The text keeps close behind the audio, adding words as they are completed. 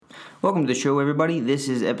Welcome to the show, everybody. This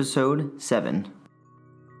is episode 7.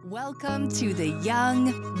 Welcome to the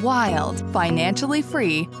Young, Wild, Financially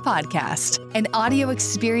Free podcast, an audio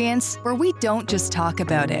experience where we don't just talk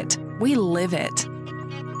about it, we live it.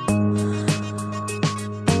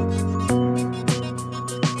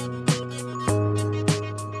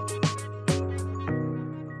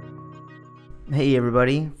 Hey,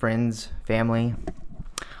 everybody, friends, family.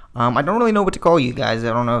 I don't really know what to call you guys. I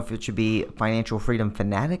don't know if it should be financial freedom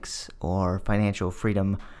fanatics or financial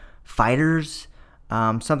freedom fighters.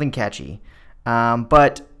 Something catchy.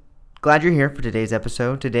 But glad you're here for today's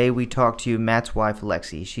episode. Today we talk to Matt's wife,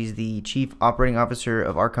 Lexi. She's the chief operating officer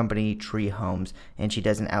of our company, Tree Homes, and she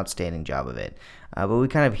does an outstanding job of it. But we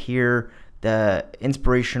kind of hear the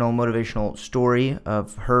inspirational, motivational story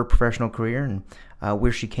of her professional career and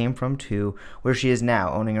where she came from to where she is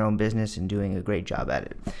now, owning her own business and doing a great job at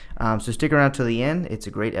it. So stick around till the end. It's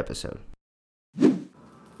a great episode.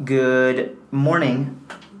 Good morning,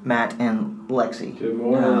 Matt and Lexi. Good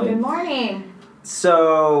morning. Good morning.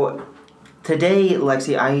 So today,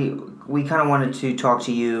 Lexi, we kind of wanted to talk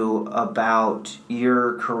to you about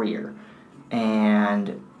your career,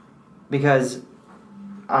 and because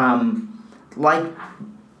like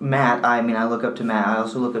Matt, I look up to Matt. I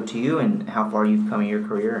also look up to you and how far you've come in your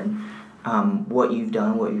career and what you've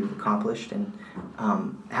done, what you've accomplished, and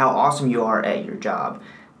how awesome you are at your job.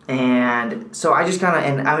 And so I just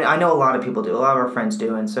kind of, I know a lot of people do, a lot of our friends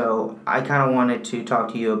do, and so I kind of wanted to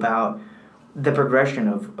talk to you about the progression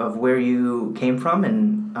of where you came from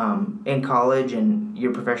and in college and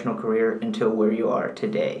your professional career until where you are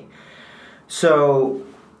today. So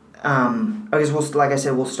I guess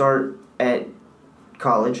we'll start at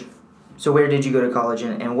college. So where did you go to college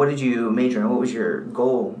and what did you major in? What was your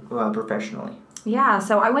goal professionally? Yeah,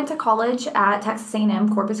 so I went to college at Texas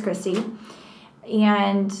A&M Corpus Christi,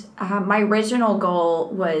 and my original goal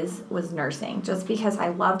was nursing, just because I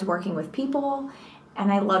loved working with people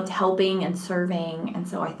and I loved helping and serving, and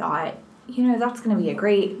so I thought, that's going to be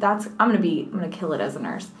I'm going to kill it as a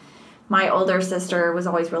nurse. My older sister was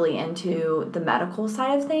always really into the medical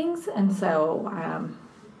side of things, and so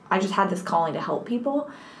I just had this calling to help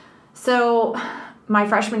people. So my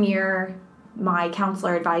freshman year, my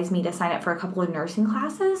counselor advised me to sign up for a couple of nursing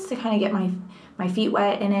classes to kind of get my feet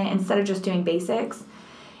wet in it instead of just doing basics,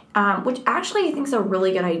 which actually I think is a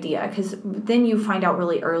really good idea, because then you find out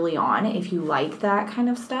really early on if you like that kind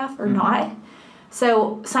of stuff or not.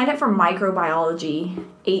 So signed up for microbiology,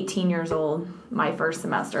 18 years old, my first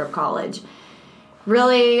semester of college.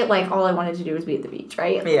 Really, all I wanted to do was be at the beach,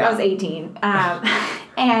 right? Yeah. I was 18.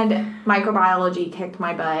 And microbiology kicked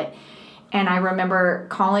my butt. And I remember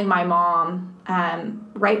calling my mom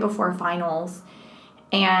right before finals.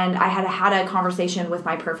 And I had a conversation with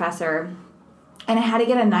my professor. And I had to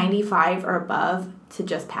get a 95 or above to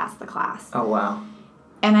just pass the class. Oh, wow.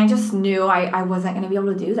 And I just knew I wasn't going to be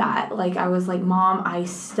able to do that. I was like, Mom, I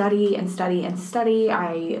study and study and study.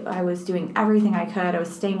 I was doing everything I could. I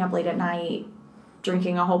was staying up late at night,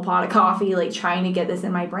 drinking a whole pot of coffee, trying to get this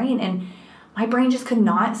in my brain. And my brain just could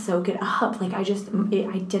not soak it up. I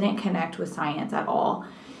didn't connect with science at all.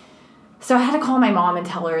 So I had to call my mom and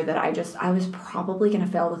tell her that I was probably going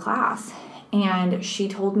to fail the class. And she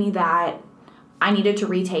told me that I needed to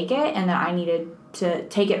retake it and that I needed to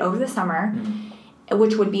take it over the summer,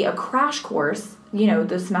 which would be a crash course,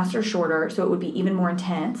 the semester shorter, so it would be even more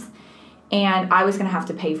intense. And I was going to have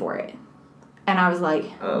to pay for it. And I was like,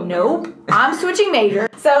 nope, I'm switching major.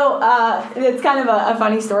 So it's kind of a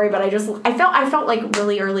funny story, but I felt like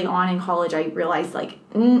really early on in college, I realized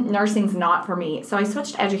nursing's not for me. So I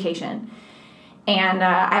switched to education. And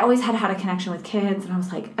I always had a connection with kids, and I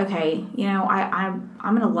was like, okay, I'm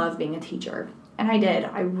going to love being a teacher. And I did.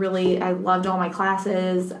 I loved all my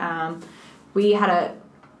classes. We had a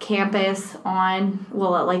campus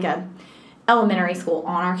a elementary school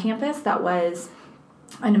on our campus that was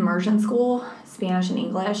an immersion school, Spanish and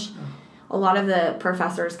English. A lot of the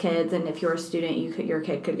professors' kids, and if you were a student, your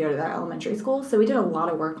kid could go to that elementary school. So we did a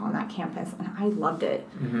lot of work on that campus, and I loved it.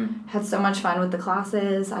 Mm-hmm. Had so much fun with the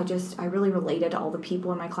classes. I really related to all the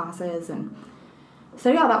people in my classes, and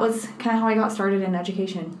so yeah, that was kind of how I got started in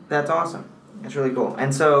education. That's awesome. That's really cool.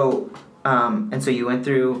 And so you went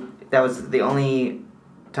through. That was the only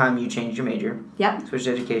time you changed your major. Yep. Switched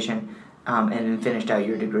to education, and then finished out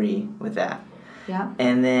your degree with that. Yeah.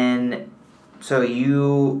 And then, so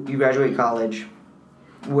you graduate college.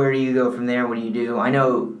 Where do you go from there? What do you do? I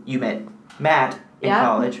know you met Matt in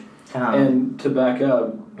college. And to back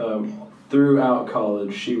up, throughout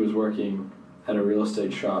college, she was working at a real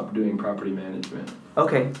estate shop doing property management.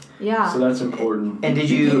 Okay. Yeah. So that's important. And did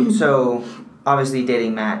you, so obviously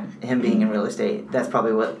dating Matt, him being in real estate, that's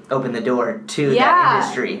probably what opened the door to that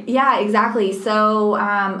industry. Yeah, exactly. So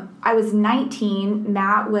I was 19.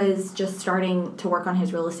 Matt was just starting to work on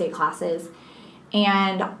his real estate classes.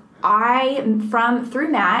 And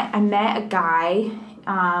through Matt, I met a guy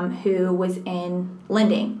who was in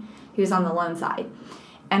lending. He was on the loan side.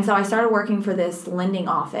 And so I started working for this lending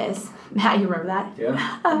office. Matt, you remember that?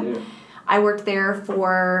 Yeah, I do. I worked there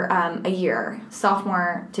for a year,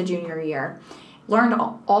 sophomore to junior year. Learned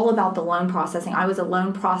all about the loan processing. I was a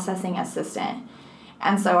loan processing assistant.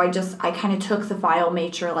 And so I kind of took the file,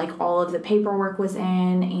 made sure like all of the paperwork was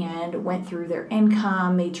in, and went through their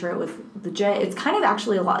income, made sure it was legit. It's kind of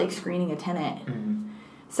actually a lot like screening a tenant. Mm-hmm.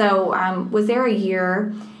 So was there a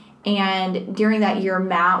year, and during that year,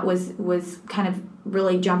 Matt was kind of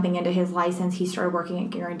really jumping into his license. He started working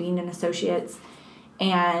at Garandine and Associates.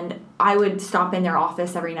 And I would stop in their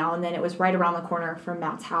office every now and then. It was right around the corner from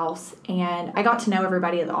Matt's house. And I got to know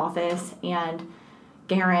everybody at the office. And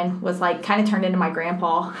Garen was like kind of turned into my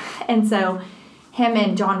grandpa. And so him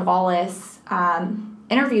and John Wallace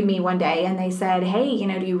interviewed me one day. And they said, hey,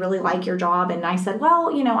 do you really like your job? And I said, well,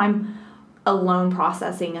 I'm a loan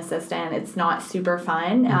processing assistant. It's not super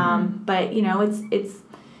fun. Mm-hmm. But,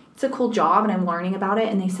 it's a cool job and I'm learning about it.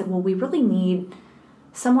 And they said, well, we really need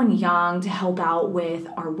someone young to help out with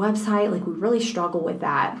our website. Like, we really struggle with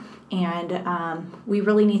that. And we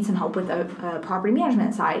really need some help with the property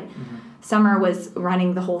management side. Mm-hmm. Summer was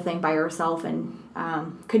running the whole thing by herself and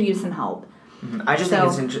could use some help. Mm-hmm. I just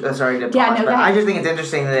think it's sorry to pause, but I just think it's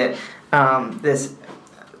interesting that this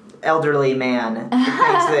elderly man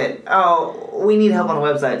thinks that, we need help on the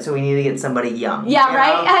website, so we need to get somebody young. Yeah,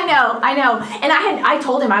 right? I know. And I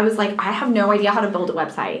told him, I was like, I have no idea how to build a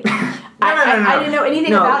website. No. I didn't know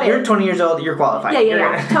anything about it. You're 20 years old, you're qualified.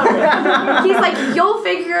 Yeah, totally. He's like, you'll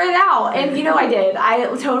figure it out. And I did. I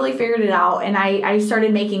totally figured it out. And I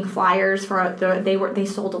started making flyers for they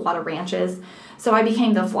sold a lot of ranches. So I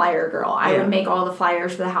became the flyer girl. I would make all the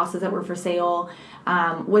flyers for the houses that were for sale.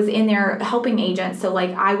 Was in there helping agents. So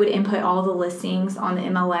like I would input all the listings on the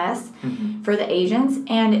MLS mm-hmm. for the agents,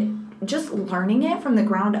 and just learning it from the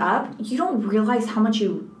ground up, you don't realize how much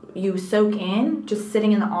you soak in just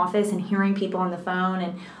sitting in the office and hearing people on the phone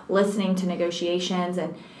and listening to negotiations.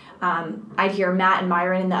 And I'd hear Matt and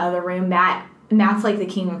Myron in the other room. Matt's like the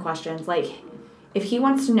king of questions. Like, if he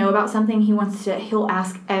wants to know about something, he'll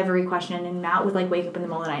ask every question. And Matt would like wake up in the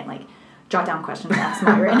middle of the night and like jot down questions and ask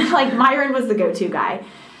Myron. Like, Myron was the go-to guy.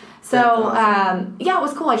 So, awesome. It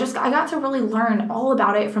was cool. I got to really learn all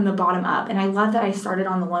about it from the bottom up. And I love that I started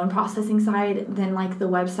on the loan processing side, then like the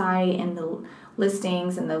website and the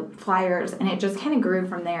listings and the flyers, and it just kind of grew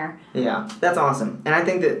from there. Yeah, that's awesome. And I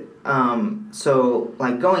think that, so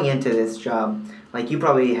like going into this job, like you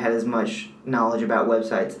probably had as much knowledge about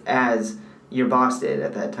websites as your boss did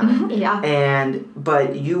at that time. Yeah.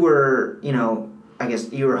 But you were, I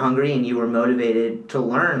guess you were hungry and you were motivated to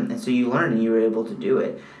learn, and so you learned and you were able to do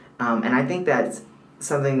it. And I think that's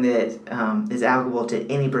something that is applicable to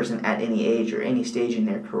any person at any age or any stage in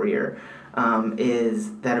their career,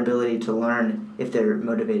 is that ability to learn if they're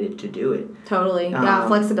motivated to do it. Totally.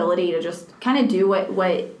 Flexibility to just kind of do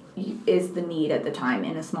what is the need at the time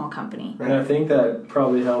in a small company. And I think that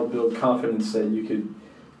probably helped build confidence that you could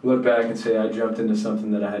look back and say, I jumped into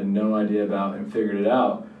something that I had no idea about and figured it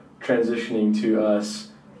out, transitioning to us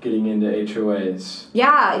getting into HOAs.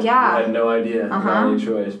 Yeah. We had no idea about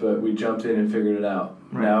HOAs, but we jumped in and figured it out.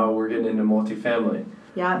 Right. Now we're getting into multifamily.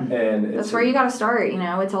 Yeah. And that's where you got to start,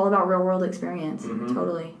 It's all about real world experience. Mm-hmm.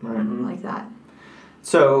 Totally. Mm-hmm. Like that.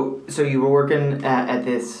 So you were working at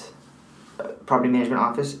this property management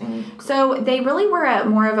office, and so they really were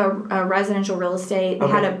more of a residential real estate.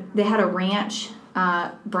 They had a ranch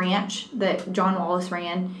branch that John Wallace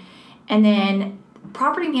ran, and then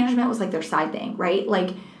property management was like their side thing, right?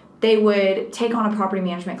 Like they would take on a property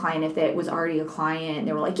management client if it was already a client.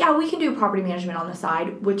 They were like, yeah, we can do property management on the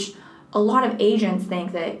side, which a lot of agents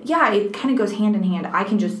think that, yeah, it kind of goes hand in hand. I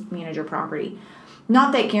can just manage your property.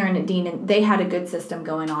 Not that Garen and Dean, they had a good system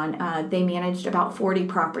going on. They managed about 40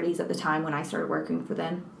 properties at the time when I started working for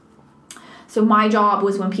them. So my job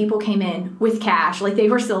was when people came in with cash, like they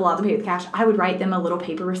were still allowed to pay with cash, I would write them a little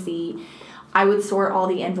paper receipt. I would sort all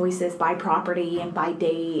the invoices by property and by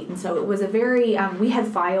date. And so it was a very, we had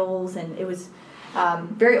files, and it was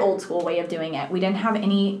very old school way of doing it. We didn't have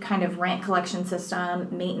any kind of rent collection system,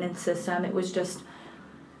 maintenance system. It was just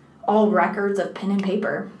all records of pen and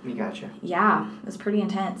paper. We gotcha. Yeah, it was pretty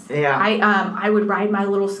intense. Yeah. I would ride my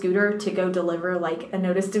little scooter to go deliver like a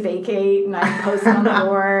notice to vacate, and I'd post it on the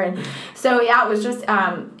door. And so, yeah, it was just,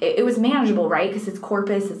 it was manageable, right? Because it's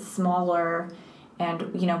Corpus, it's smaller.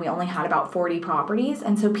 And, we only had about 40 properties.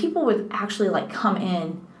 And so people would actually come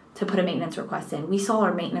in to put a maintenance request in. We saw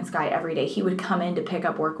our maintenance guy every day. He would come in to pick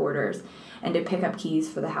up work orders and to pick up keys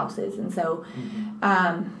for the houses. And so,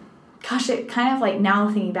 gosh, it kind of now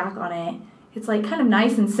thinking back on it, it's kind of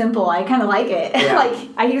nice and simple. I kind of like it. Yeah.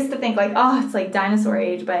 I used to think it's dinosaur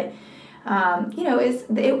age, but,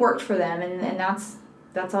 it worked for them. And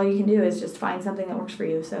that's all you can do is just find something that works for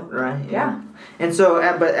you. So right, yeah. And so,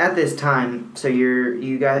 but at this time, so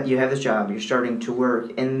you have this job. You're starting to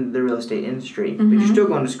work in the real estate industry, but you're still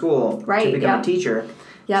going to school to become a teacher.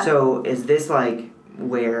 Yeah. So is this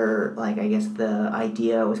where I guess the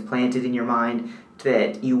idea was planted in your mind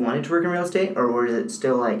that you wanted to work in real estate, or was it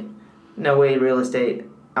still no way, real estate,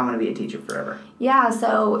 I want to be a teacher forever? Yeah,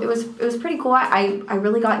 so it was pretty cool. I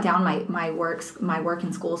really got down my work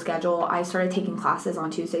and school schedule. I started taking classes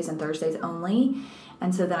on Tuesdays and Thursdays only,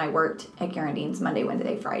 and so then I worked at Guarantees Monday,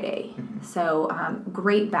 Wednesday, Friday. So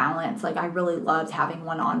great balance. I really loved having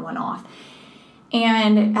one on, one off.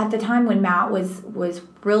 And at the time when Matt was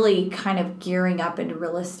really kind of gearing up into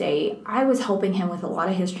real estate, I was helping him with a lot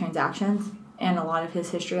of his transactions and a lot of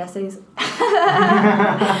his history essays.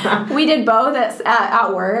 We did both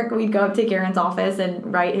at work. We'd go up to Garen's office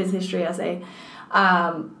and write his history essay.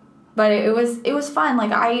 But it was fun.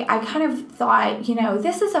 I kind of thought,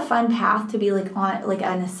 this is a fun path to be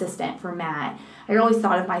an assistant for Matt. I always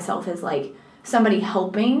thought of myself as somebody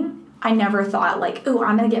helping. I never thought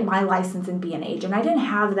I'm going to get my license and be an agent. I didn't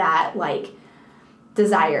have that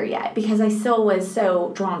desire yet because I still was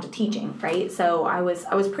so drawn to teaching, right? So I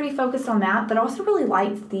was pretty focused on that, but also really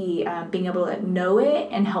liked the being able to know it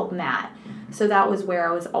and help Matt. So that was where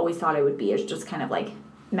I was always thought I would be, as just kind of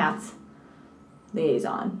Matt's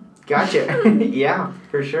liaison. Gotcha. Yeah,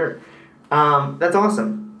 for sure. That's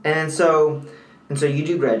awesome. And so you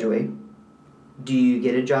do graduate. Do you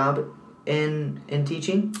get a job in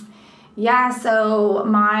teaching? Yeah, so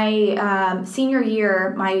my senior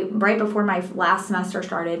year, right before my last semester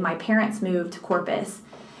started, my parents moved to Corpus,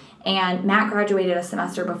 and Matt graduated a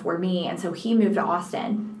semester before me, and so he moved to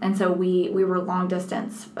Austin, and so we were long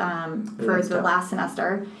distance for the last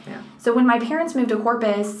semester. Yeah. So when my parents moved to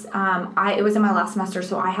Corpus, it was in my last semester,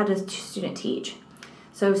 so I had to student teach.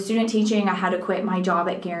 So student teaching, I had to quit my job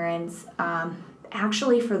at Garen's.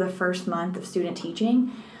 Actually, for the first month of student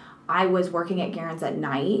teaching, I was working at Garen's at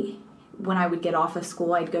night. When I would get off of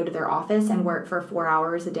school, I'd go to their office and work for 4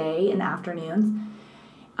 hours a day in the afternoons,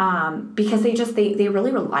 because they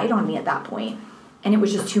really relied on me at that point, and it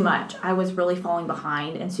was just too much. I was really falling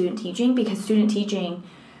behind in student teaching, because student teaching,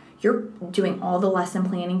 you're doing all the lesson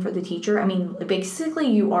planning for the teacher. I mean, basically,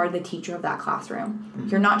 you are the teacher of that classroom. Mm-hmm.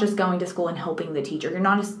 You're not just going to school and helping the teacher. You're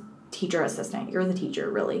not a teacher assistant. You're the teacher,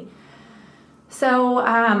 really. So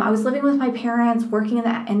I was living with my parents, working in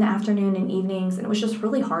the afternoon and evenings, and it was just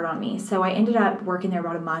really hard on me. So I ended up working there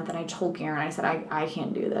about a month, and I told Garen, I said, I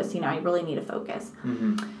can't do this. I really need to focus.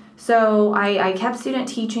 Mm-hmm. So I kept student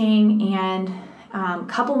teaching, and a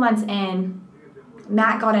couple months in,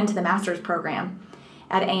 Matt got into the master's program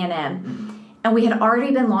at A&M. Mm-hmm. And we had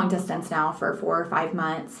already been long distance now for 4 or 5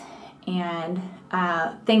 months. And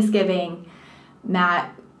Thanksgiving,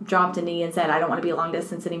 Matt dropped a knee and said, I don't want to be long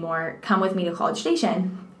distance anymore. Come with me to College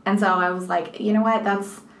Station. And so I was like, you know what?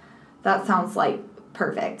 That sounds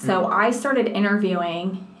perfect. Mm-hmm. So I started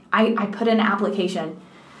interviewing. I put in an application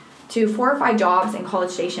to 4 or 5 jobs in College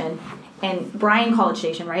Station and Bryan College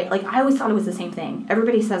Station, right? I always thought it was the same thing.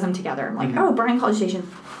 Everybody says them together. I'm like, mm-hmm. Oh, Bryan College Station.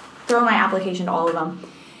 Throw my application to all of them.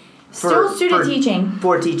 Still student teaching.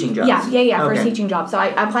 For teaching jobs? Yeah, okay. For teaching jobs. So I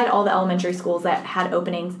applied to all the elementary schools that had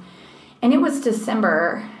openings. And it was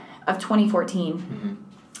December of 2014. Mm-hmm.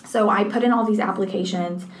 So I put in all these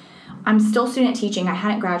applications. I'm still student teaching. I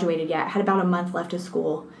hadn't graduated yet. I had about a month left of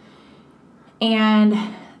school.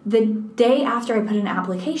 And the day after I put in an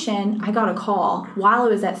application, I got a call while I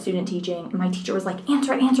was at student teaching. And my teacher was like,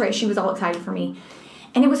 answer it. She was all excited for me.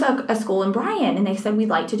 And it was a school in Bryan. And they said, we'd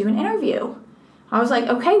like to do an interview. I was like,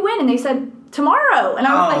 okay, when? And they said, tomorrow. And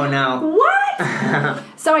I was no. What?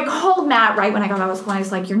 So I called Matt right when I got out of school, and I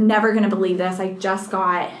was like, you're never going to believe this. I just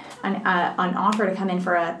got an offer to come in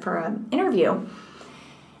for an interview.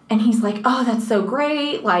 And he's like, oh, that's so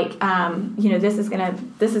great.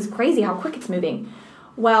 This is crazy how quick it's moving.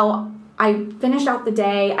 Well, I finished out the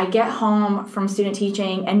day. I get home from student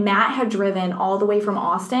teaching, and Matt had driven all the way from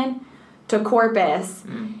Austin to Corpus.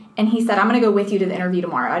 Mm. And he said, I'm going to go with you to the interview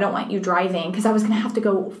tomorrow. I don't want you driving, because I was going to have to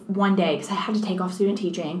go one day because I had to take off student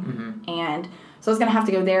teaching. Mm-hmm. And so I was going to have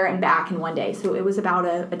to go there and back in one day. So it was about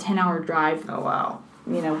a 10-hour drive. Oh, wow.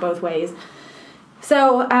 Both ways.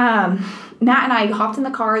 So Matt and I hopped in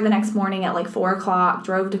the car the next morning at 4 o'clock,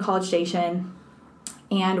 drove to College Station,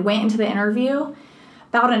 and went into the interview.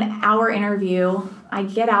 About an hour interview, I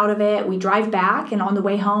get out of it, we drive back, and on the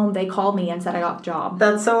way home, they called me and said I got the job.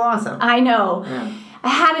 That's so awesome. I know. Yeah. I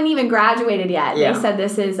hadn't even graduated yet. Yeah. They said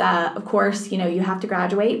this is, of course, you have to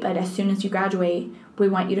graduate, but as soon as you graduate, we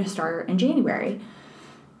want you to start in January.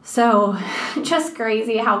 So just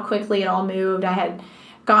crazy how quickly it all moved. I had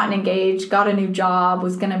gotten engaged, got a new job,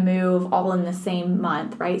 was going to move all in the same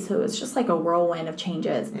month, right? So it was just like a whirlwind of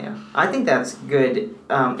changes. Yeah. I think that's good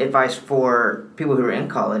advice for people who are in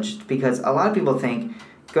college, because a lot of people think,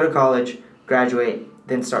 go to college, graduate,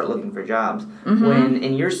 then start looking for jobs. Mm-hmm. When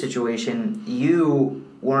in your situation, you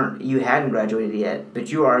hadn't graduated yet,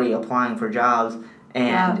 but you were already applying for jobs,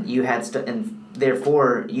 and you had and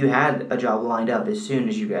therefore you had a job lined up as soon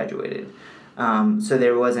as you graduated. So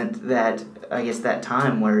there wasn't that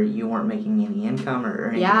time where you weren't making any income or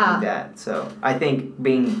anything like that. So I think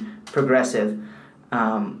being progressive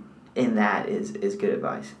in that is good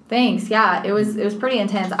advice. Thanks. Yeah, it was pretty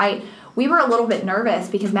intense. We were a little bit nervous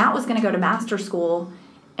because Matt was going to go to master's school,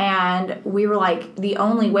 and we were like, the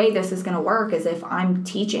only way this is going to work is if I'm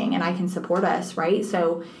teaching and I can support us, right?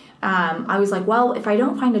 So I was like, well, if I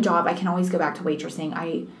don't find a job, I can always go back to waitressing.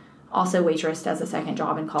 I also waitressed as a second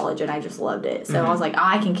job in college, and I just loved it. So I was like,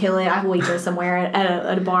 I can kill it. I can waitress somewhere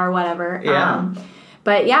at a bar, whatever. Yeah.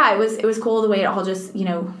 But yeah, it was cool the way it all just,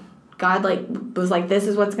 God was like, this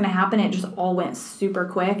is what's going to happen. It just all went super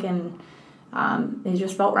quick, and it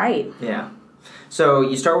just felt right. Yeah. So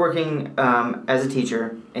you start working as a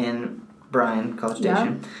teacher in Bryan, College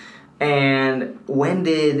Station. Yeah. And when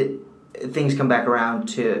did things come back around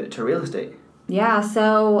to real estate? Yeah,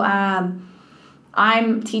 so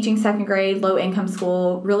I'm teaching second grade, low income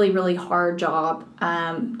school, really, really hard job.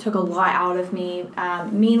 Took a lot out of me.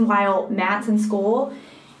 Meanwhile, Matt's in school,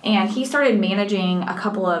 and he started managing a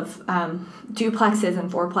couple of duplexes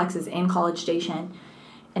and fourplexes in College Station.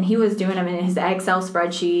 And he was doing them in his Excel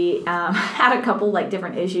spreadsheet, had a couple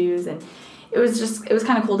different issues, and it was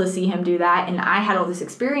kind of cool to see him do that. And I had all this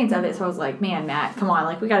experience of it, so I was like, man, Matt, come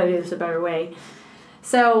on, we got to do this a better way.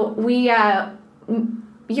 So we, year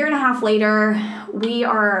and a half later,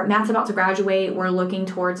 Matt's about to graduate. We're looking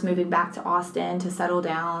towards moving back to Austin to settle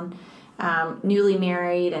down, newly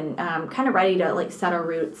married, and kind of ready to set our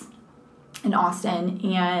roots in Austin.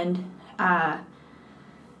 And Matt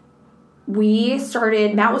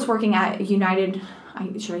was working at United.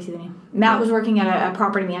 Should I say the name? Matt was working at a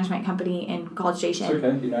property management company in College Station. It's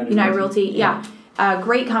okay. United Realty. Yeah.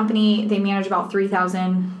 Great company. They manage about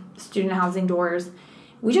 3,000 student housing doors.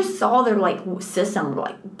 We just saw their system,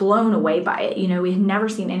 blown away by it. We had never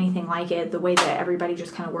seen anything like it. The way that everybody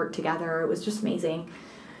just kind of worked together, it was just amazing.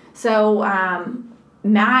 So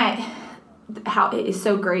Matt is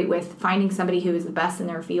so great with finding somebody who is the best in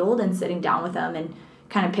their field and sitting down with them and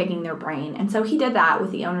kind of picking their brain. And so he did that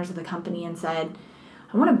with the owners of the company and said,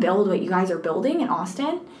 I want to build what you guys are building in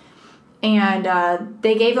Austin. And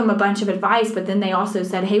they gave him a bunch of advice, but then they also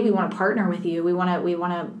said, hey, we want to partner with you. We want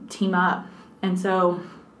to team up. And so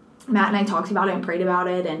Matt and I talked about it and prayed about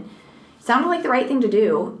it, and it sounded like the right thing to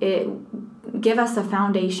do. It give us a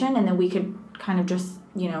foundation, and then we could kind of just,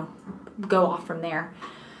 go off from there.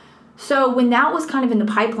 So when that was kind of in the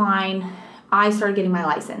pipeline, I started getting my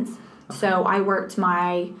license. So I worked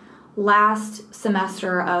my last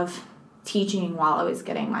semester of teaching while I was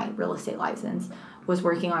getting my real estate license, was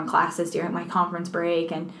working on classes during my conference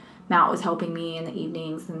break, and Matt was helping me in the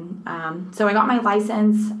evenings. And so I got my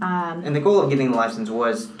license. And the goal of getting the license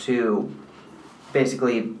was to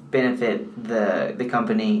basically benefit the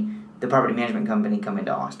company, the property management company coming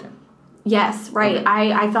to Austin. Yes, right. Okay.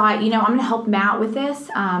 I thought, I'm going to help Matt with this.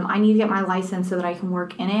 I need to get my license so that I can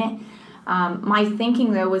work in it. My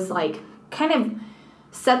thinking, though, was kind of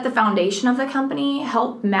set the foundation of the company,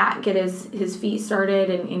 help Matt get his feet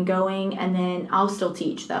started and going, and then I'll still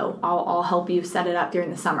teach, though. I'll help you set it up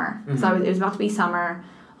during the summer. Mm-hmm. So it was about to be summer.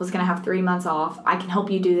 I was going to have 3 months off. I can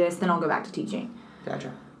help you do this, then I'll go back to teaching.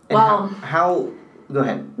 Gotcha. And how go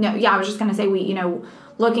ahead. No, yeah, I was just going to say,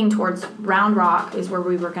 looking towards Round Rock is where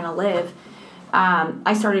we were going to live.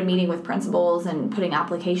 I started meeting with principals and putting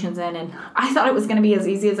applications in, and I thought it was going to be as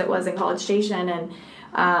easy as it was in College Station, and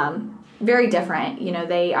very different.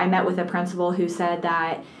 I met with a principal who said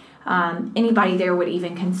that anybody there would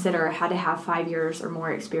even consider had to have 5 years or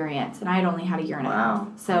more experience, and I had only had a year and a half.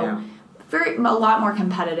 So a lot more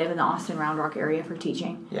competitive in the Austin Round Rock area for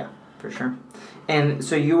teaching. Yeah, for sure. And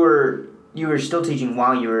so you were still teaching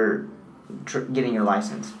while you were getting your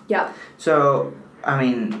license. Yeah. So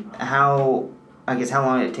how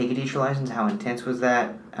long did it take you to teach your license? How intense was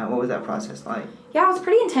that? What was that process like? Yeah, it was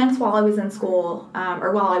pretty intense while I was in school,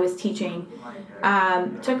 or while I was teaching.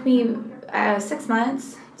 Took me 6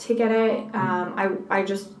 months to get it. I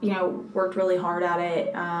just, worked really hard at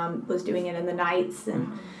it. Was doing it in the nights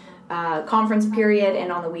and conference period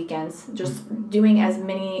and on the weekends. Just doing as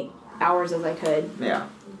many hours as I could. Yeah.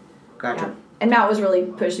 Gotcha. Yeah. And Matt was really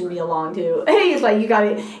pushing me along too. He's like, you got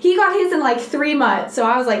it. He got his in like 3 months. So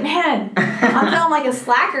I was like, man, I'm feeling like a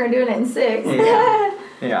slacker and doing it in 6. Yeah.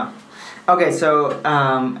 Yeah. Okay, so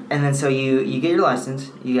and then so you get your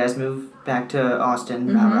license. You guys move back to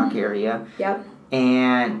Austin, Mount Rock area. Yep.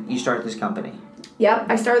 And you start this company. Yep.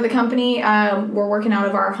 I started the company. We're working out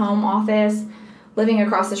of our home office, living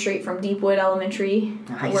across the street from Deepwood Elementary,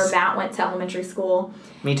 where Matt went to elementary school.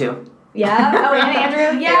 Me too. Yeah. Oh, and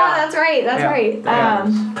Andrew. Yeah, that's right. That's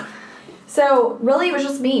right. So really, it was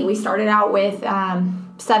just me. We started out with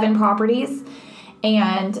 7 properties,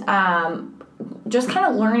 and just kind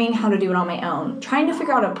of learning how to do it on my own, trying to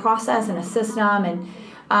figure out a process and a system.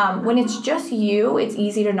 And when it's just you, it's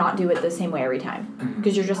easy to not do it the same way every time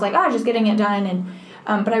because you're just like, just getting it done.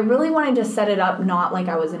 And but I really wanted to set it up not like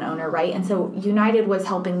I was an owner, right? And so United was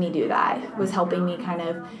helping me do that. Was helping me kind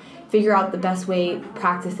of figure out the best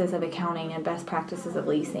practices of accounting and best practices of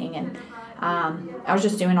leasing. And I was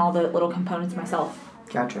just doing all the little components myself.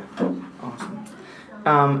 Gotcha. Awesome.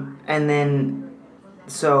 And then,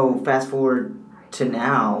 so fast forward to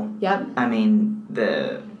now. Yep.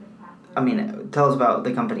 Tell us about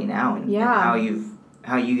the company now and how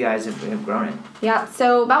you guys have grown it. Yeah.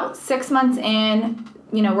 So about 6 months in,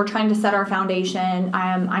 we're trying to set our foundation.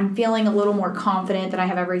 I'm feeling a little more confident that I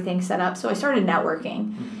have everything set up. So I started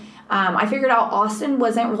networking. I figured out Austin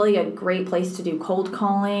wasn't really a great place to do cold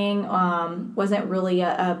calling. Wasn't really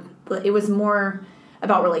it was more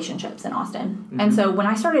about relationships in Austin. And so when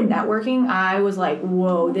I started networking, I was like,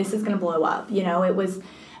 whoa, this is going to blow up. It was,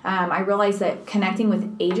 I realized that connecting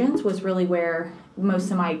with agents was really where most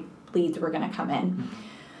of my leads were going to come in.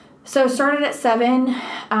 So started at 7,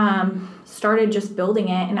 started just building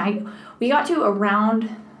it. And we got to around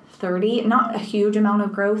 30, not a huge amount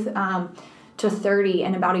of growth, to 30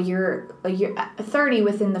 in about a year, 30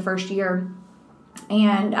 within the first year.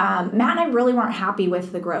 And Matt and I really weren't happy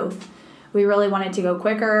with the growth. We really wanted to go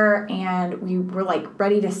quicker, and we were like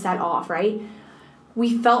ready to set off, right?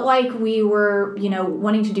 We felt like we were,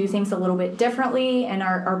 wanting to do things a little bit differently, and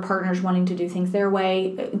our partners wanting to do things their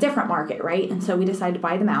way, different market, right? And so we decided to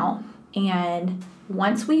buy them out. And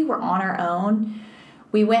once we were on our own,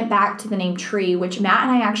 we went back to the name Tree, which Matt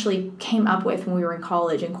and I actually came up with when we were in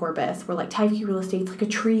college in Corpus. We're like, Tyvek Real Estate's like a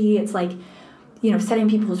tree. It's like, setting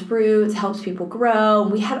people's roots, helps people grow.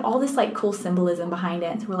 And we had all this like cool symbolism behind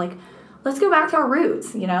it. So we're like, let's go back to our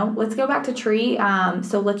roots, let's go back to Tree.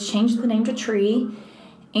 So let's change the name to Tree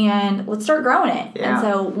and let's start growing it. Yeah. And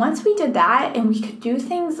so once we did that and we could do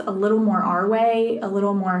things a little more our way, a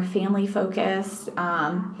little more family focused,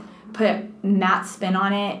 put Matt's spin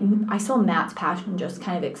on it, I saw Matt's passion just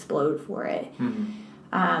kind of explode for it.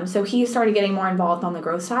 So he started getting more involved on the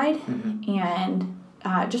growth side and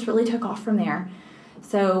just really took off from there.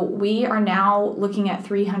 So we are now looking at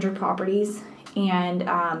 300 properties. And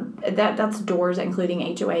that's doors, including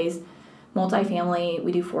HOAs, multifamily.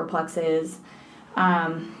 We do fourplexes,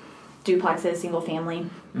 duplexes, single family,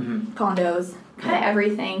 condos, kind of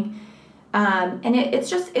everything. And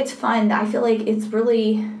it's fun. I feel like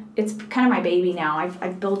it's kind of my baby now.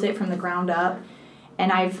 I've built it from the ground up,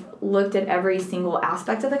 and I've looked at every single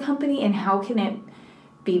aspect of the company and how can it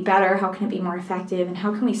be better, how can it be more effective, and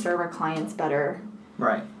how can we serve our clients better.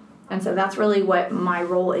 Right. And so that's really what my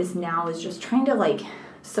role is now, is just trying to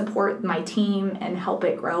support my team and help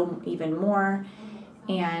it grow even more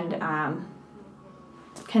and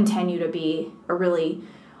continue to be a really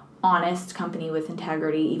honest company with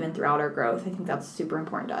integrity even throughout our growth. I think that's super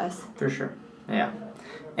important to us. For sure. Yeah.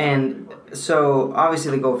 And so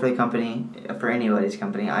obviously the goal for the company, for anybody's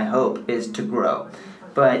company, I hope, is to grow.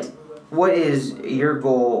 But what is your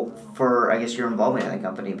goal for, I guess, your involvement in the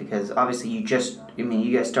company? Because obviously you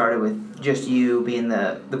guys started with just you being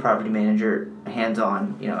the property manager,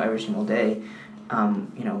 hands-on, every single day.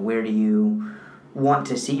 Where do you want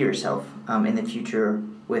to see yourself in the future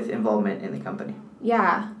with involvement in the company?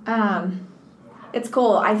 Yeah. It's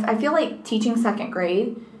cool. I feel like teaching second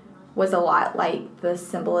grade was a lot like the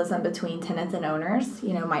symbolism between tenants and owners.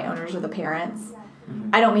 My owners are the parents.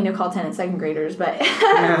 I don't mean to call tenants second graders, but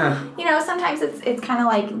sometimes it's kind of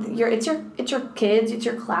like it's your kids, it's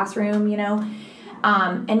your classroom,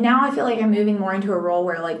 and now I feel like I'm moving more into a role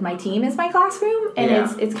where my team is my classroom, and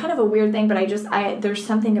it's kind of a weird thing, but there's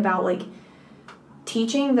something about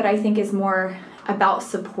teaching that I think is more about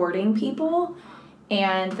supporting people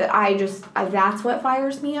And that's what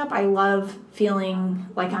fires me up. I love feeling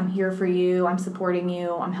like I'm here for you, I'm supporting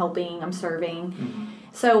you, I'm helping, I'm serving. Mm-hmm.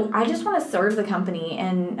 So I just want to serve the company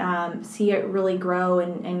and see it really grow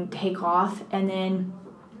and take off. And then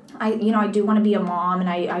I do want to be a mom, and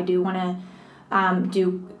I do want to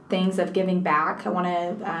do things of giving back. I want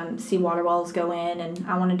to see water wells go in, and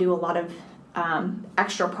I want to do a lot of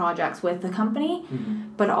extra projects with the company,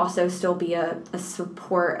 but also still be a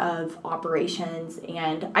support of operations.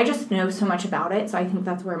 And I just know so much about it, so I think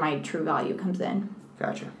that's where my true value comes in.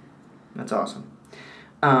 Gotcha. That's awesome.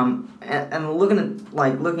 And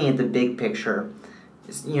looking at the big picture,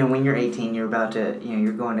 when you're 18, you're about to,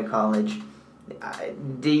 you're going to college.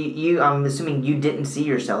 I'm assuming you didn't see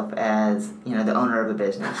yourself as, the owner of a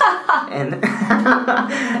business, and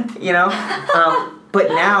but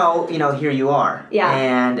now, here you are. Yeah.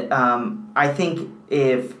 And I think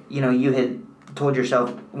if, you had told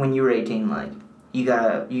yourself when you were 18, like,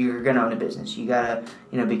 you're gonna own a business, you gotta,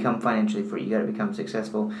 become financially free, you gotta become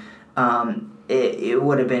successful, it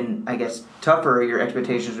would have been, I guess, tougher. Your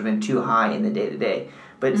expectations would have been too high in the day-to-day.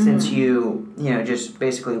 But since you, just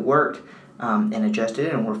basically worked and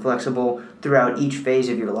adjusted and were flexible throughout each phase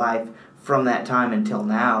of your life from that time until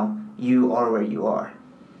now, you are where you are.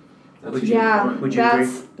 Would you agree?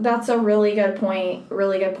 That's a really good point.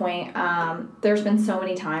 Really good point. There's been so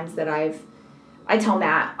many times that I tell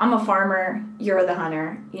Matt, I'm a farmer, you're the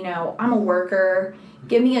hunter. I'm a worker.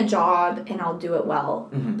 Give me a job and I'll do it well.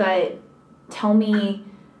 Mm-hmm. But tell me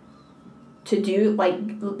to do,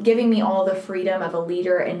 giving me all the freedom of a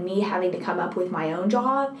leader and me having to come up with my own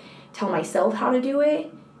job, tell myself how to do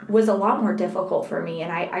it, was a lot more difficult for me.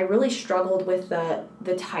 And I really struggled with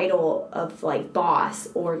the title of boss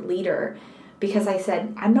or leader, because I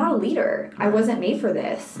said, I'm not a leader. I wasn't made for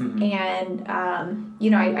this. Mm-hmm. And,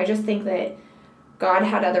 I just think that God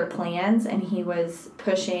had other plans, and he was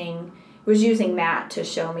using Matt to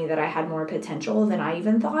show me that I had more potential than I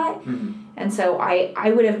even thought. Mm-hmm. And so I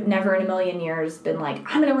would have never in a million years been like,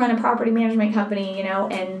 I'm going to run a property management company,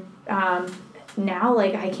 and now,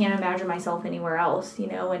 I can't imagine myself anywhere else,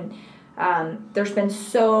 and there's been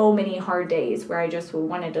so many hard days where I just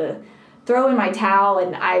wanted to throw in my towel,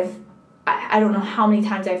 and I don't know how many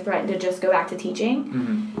times I've threatened to just go back to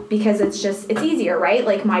teaching, because it's easier,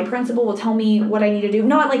 right? My principal will tell me what I need to do.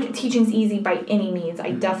 Not like teaching's easy by any means.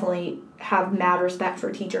 I definitely have mad respect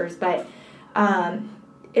for teachers, but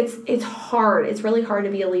it's hard. It's really hard to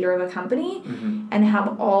be a leader of a company and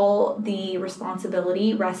have all the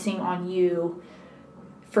responsibility resting on you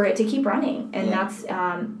for it to keep running. And that's,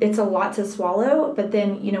 it's a lot to swallow, but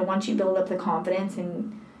then, once you build up the confidence,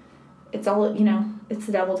 and it's all, it's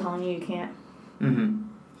the devil telling you can't. Mm-hmm.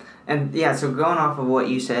 And yeah, so going off of what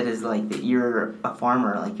you said is that you're a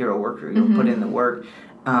farmer, you're a worker, you'll put in the work.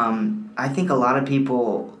 I think a lot of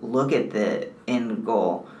people look at the end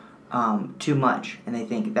goal too much, and they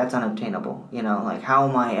think that's unobtainable. How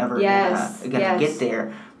am I ever gonna get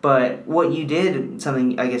there? But what you did,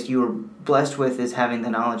 something I guess you were blessed with, is having the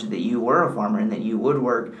knowledge that you were a farmer and that you would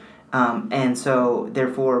work. And so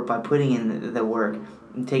therefore, by putting in the work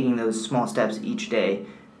and taking those small steps each day,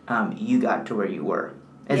 you got to where you were.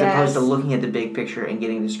 As opposed to looking at the big picture and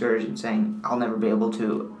getting discouraged and saying, I'll never be able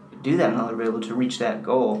to do that, and I'll never be able to reach that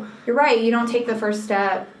goal. You're right. You don't take the first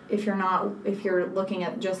step if you're looking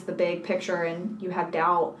at just the big picture and you have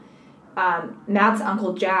doubt. Matt's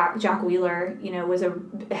uncle Jack Wheeler,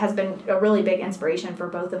 has been a really big inspiration for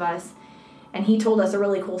both of us. And he told us a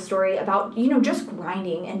really cool story about, just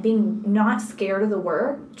grinding and being not scared of the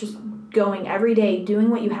work, just going every day, doing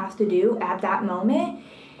what you have to do at that moment.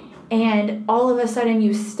 And all of a sudden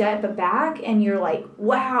you step back and you're like,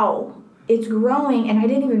 wow, it's growing. And I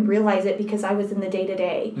didn't even realize it because I was in the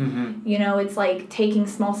day-to-day. Mm-hmm. It's like taking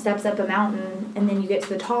small steps up a mountain, and then you get to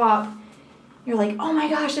the top. You're like, oh my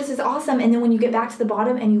gosh, this is awesome. And then when you get back to the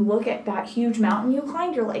bottom and you look at that huge mountain you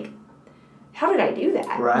climbed, you're like, how did I do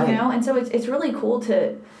that? Right. And so it's really cool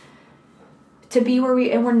to be where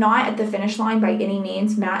and we're not at the finish line by any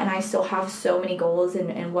means. Matt and I still have so many goals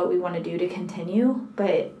and what we want to do to continue,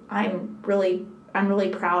 but I'm really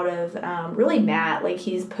proud of really Matt. Like,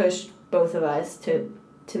 he's pushed both of us to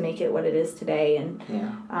make it what it is today, and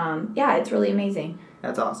it's really amazing.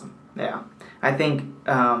 That's awesome. Yeah, I think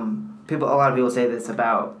a lot of people say this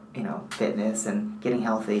about fitness and getting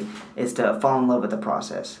healthy, is to fall in love with the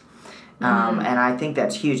process. And I think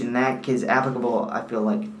that's huge, and that is applicable, I feel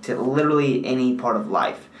like, to literally any part of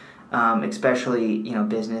life, especially,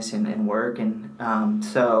 business and work. And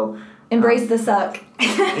so... Embrace the suck.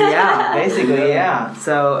 Yeah, basically, yeah.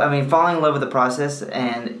 So, falling in love with the process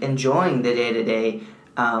and enjoying the day-to-day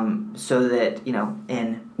so that,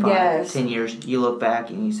 in 5-10 years, you look back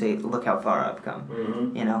and you say, look how far I've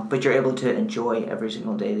come, but you're able to enjoy every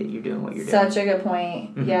single day that you're doing what you're doing. Such a good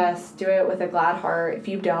point. Mm-hmm. Yes, do it with a glad heart. If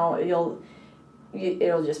you don't,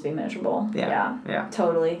 it'll just be miserable. Yeah.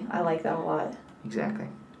 Totally. I like that a lot. Exactly.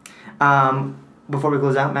 Before we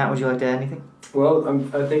close out, Matt, would you like to add anything? Well,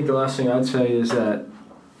 I think the last thing I'd say is that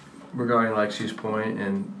regarding Lexi's point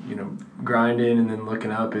and, grinding and then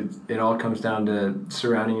looking up, it all comes down to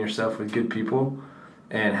surrounding yourself with good people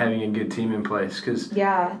and having a good team in place. Cause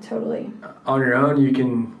yeah, totally. On your own, you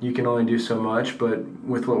can only do so much, but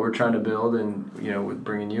with what we're trying to build and, with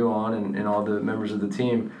bringing you on and all the members of the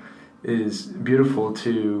team, is beautiful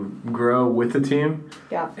to grow with the team.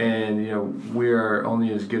 Yeah. And, we are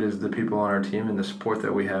only as good as the people on our team and the support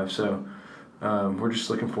that we have. So we're just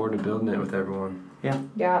looking forward to building it with everyone. Yeah.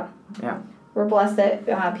 We're blessed that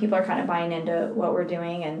people are kind of buying into what we're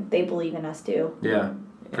doing and they believe in us too. Yeah,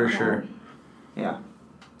 for sure. Yeah.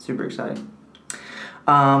 Super exciting.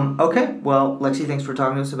 Okay, well, Lexi, thanks for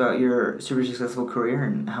talking to us about your super successful career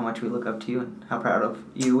and how much we look up to you and how proud of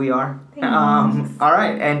you we are. Thanks. All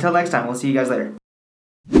right, until next time, we'll see you guys later.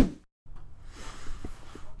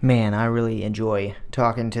 Man, I really enjoy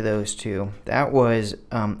talking to those two. That was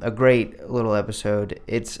a great little episode.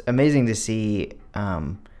 It's amazing to see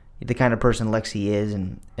the kind of person Lexi is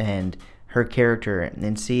and her character,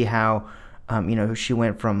 and see how she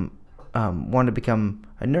went from wanting to become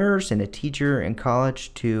a nurse and a teacher in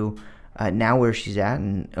college to now where she's at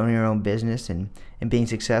and owning her own business and being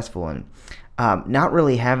successful and not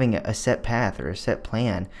really having a set path or a set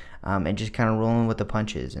plan and just kind of rolling with the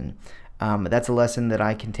punches. And that's a lesson that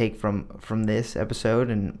I can take from this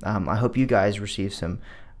episode, and I hope you guys receive some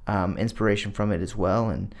inspiration from it as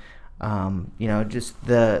well. And just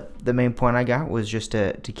the main point I got was just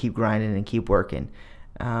to keep grinding and keep working,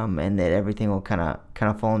 and that everything will kind of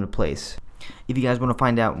fall into place. If you guys want to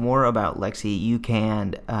find out more about Lexi, you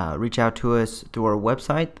can reach out to us through our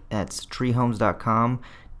website. That's treehomes.com,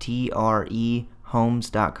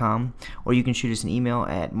 trehomes.com, or you can shoot us an email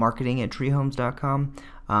at marketing@treehomes.com.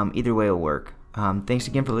 Either way will work. Thanks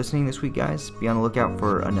again for listening this week, guys. Be on the lookout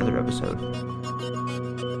for another episode.